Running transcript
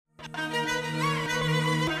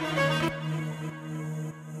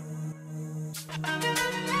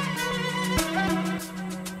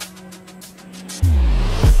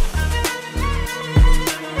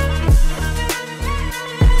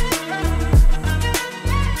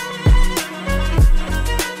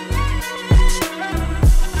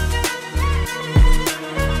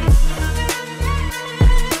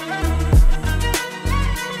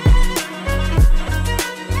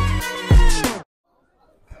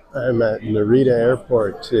I'm at Narita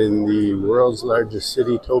Airport in the world's largest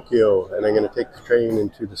city, Tokyo, and I'm going to take the train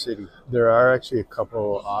into the city. There are actually a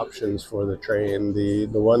couple options for the train. The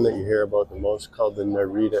one that you hear about the most called the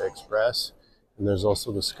Narita Express, and there's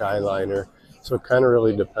also the Skyliner. So it kind of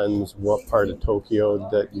really depends what part of Tokyo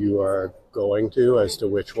that you are going to as to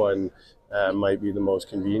which one might be the most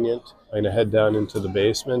convenient. I'm going to head down into the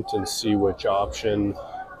basement and see which option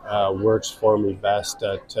works for me best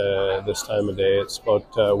at this time of day. It's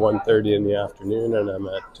about 1:30 in the afternoon, and I'm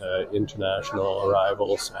at international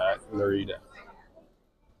arrivals at Narita.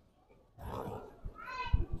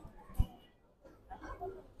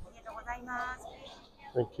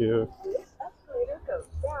 Thank you.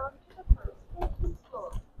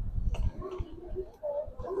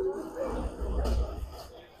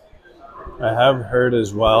 I have heard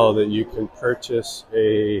as well that you can purchase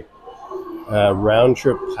a round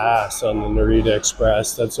trip pass on the Narita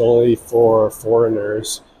Express that's only for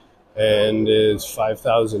foreigners and is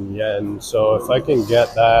 5,000 yen. So if I can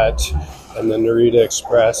get that, and the Narita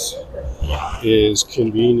Express is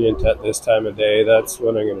convenient at this time of day, that's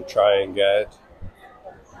what I'm going to try and get.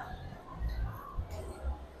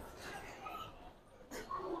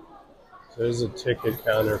 So there's a ticket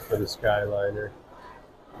counter for the Skyliner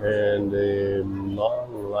and a long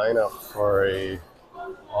lineup for a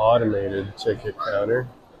automated ticket counter.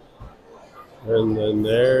 And then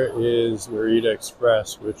there is Narita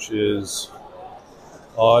Express, which is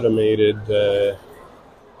automated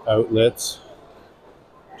outlets.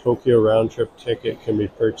 Tokyo round trip ticket can be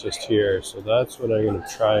purchased here, so that's what I'm going to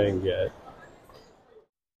try and get.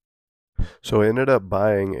 So I ended up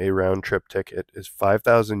buying a round trip ticket. It's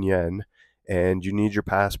 5,000 yen, and you need your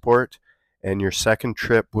passport, and your second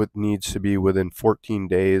trip needs to be within 14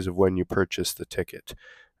 days of when you purchase the ticket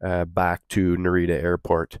back to Narita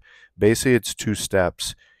Airport. Basically, it's two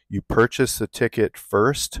steps. You purchase the ticket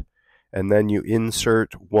first, and then you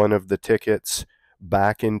insert one of the tickets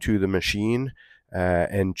back into the machine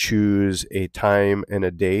and choose a time and a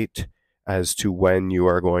date as to when you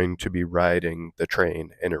are going to be riding the train,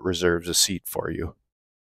 and it reserves a seat for you.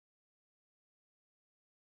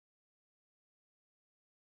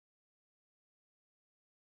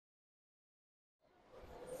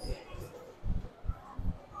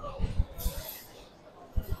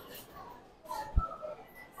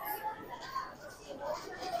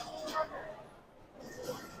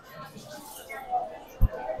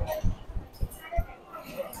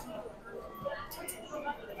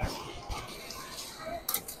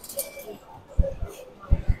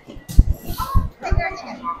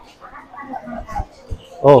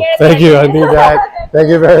 Oh, thank you. I need that. Thank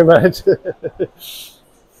you very much.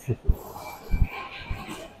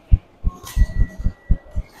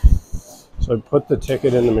 So I put the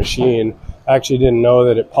ticket in the machine. I actually didn't know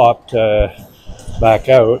that it popped back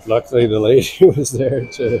out. Luckily, the lady was there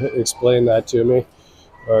to explain that to me,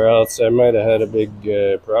 or else I might have had a big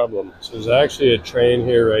problem. So there's actually a train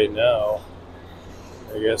here right now.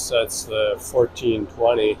 I guess that's the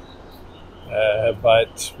 1420.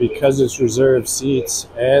 But because it's reserved seats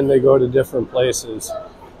and they go to different places,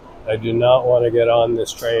 I do not want to get on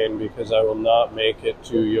this train because I will not make it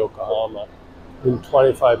to Yokohama. In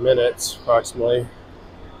 25 minutes, approximately,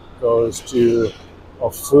 goes to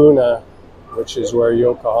Ofuna, which is where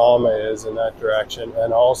Yokohama is in that direction,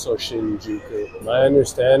 and also Shinjuku. My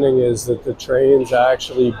understanding is that the trains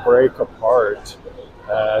actually break apart.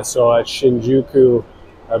 So at Shinjuku,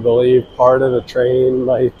 I believe part of the train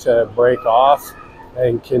might break off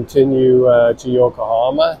and continue to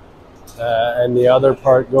Yokohama, and the other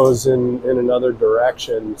part goes in another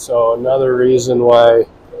direction. So another reason why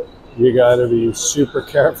you got to be super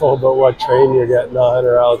careful about what train you're getting on,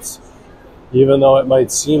 or else, even though it might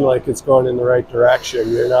seem like it's going in the right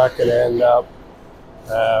direction, you're not going to end up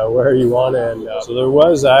where you want to end up. So there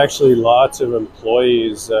was actually lots of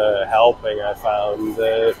employees helping, I found.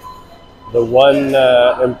 The one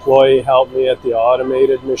employee helped me at the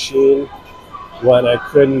automated machine when I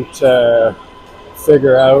couldn't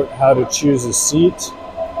figure out how to choose a seat.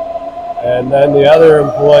 And then the other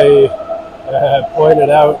employee pointed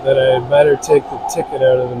out that I had better take the ticket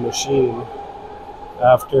out of the machine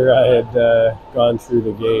after I had gone through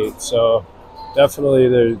the gate. So definitely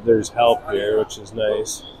there's help here, which is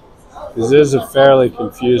nice. This is a fairly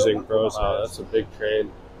confusing process. Wow, that's a big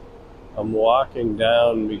train. I'm walking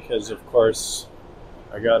down because, of course,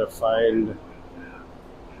 I gotta find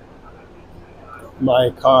my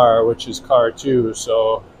car, which is car 2.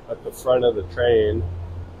 So at the front of the train,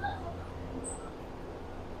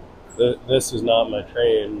 this is not my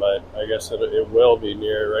train, but I guess it will be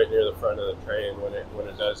right near the front of the train when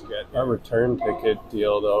it does get here. Our return ticket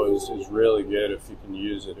deal though is really good if you can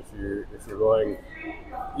use it. If you're going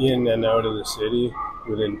in and out of the city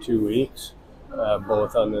within 2 weeks,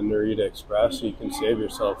 both on the Narita Express, you can save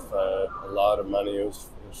yourself a lot of money. It was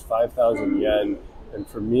 5,000 yen, and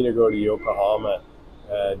for me to go to Yokohama,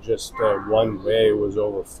 just one way was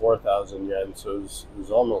over 4,000 yen, so it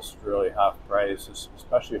was almost really half price,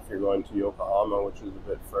 especially if you're going to Yokohama, which is a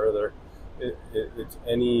bit further. It's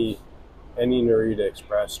any Narita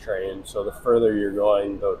Express train, so the further you're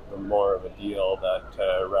going, the more of a deal that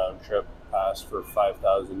round trip pass for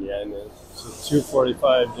 5,000 yen is. So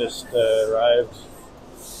 2:45 just arrived.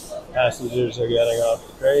 Passengers are getting off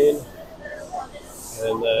the train,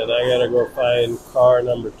 and then I gotta go find car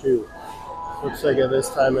number 2. Looks like at this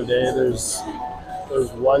time of day there's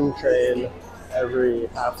one train every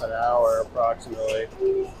half an hour approximately,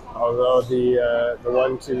 although the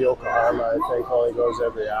one to Yokohama I think only goes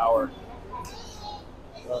every hour.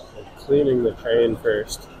 So I'm cleaning the train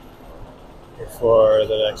first before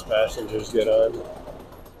the next passengers get on.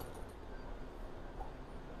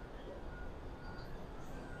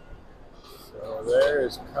 So there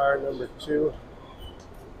is car number 2,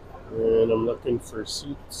 and I'm looking for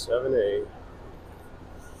seat 7A.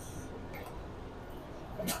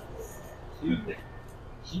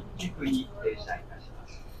 新宿に停車いたしま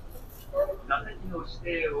す。座席の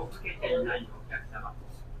指定を受けていないお客様、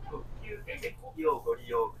特急券機をご利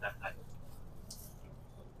用ください。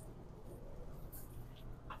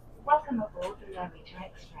Welcome aboard the Narita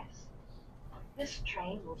Express. This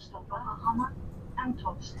train will stop at Yokohama and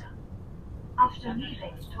Tokyo. After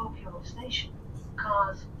leaving Tokyo Station,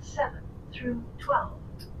 cars 7 through 12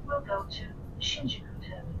 will go to Shinjuku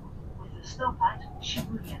Terminal with a stop at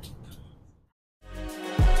Shibuya.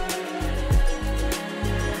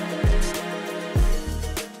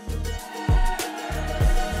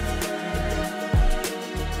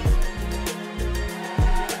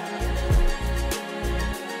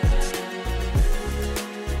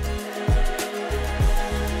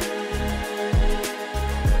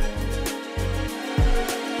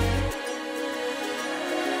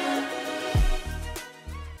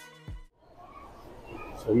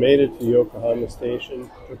 So we made it to Yokohama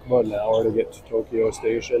Station. Took about an hour to get to Tokyo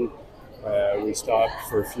Station. We stopped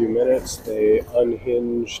for a few minutes. They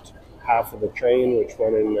unhinged half of the train, which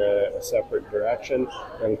went in a separate direction,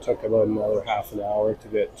 and it took about another half an hour to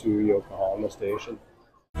get to Yokohama Station.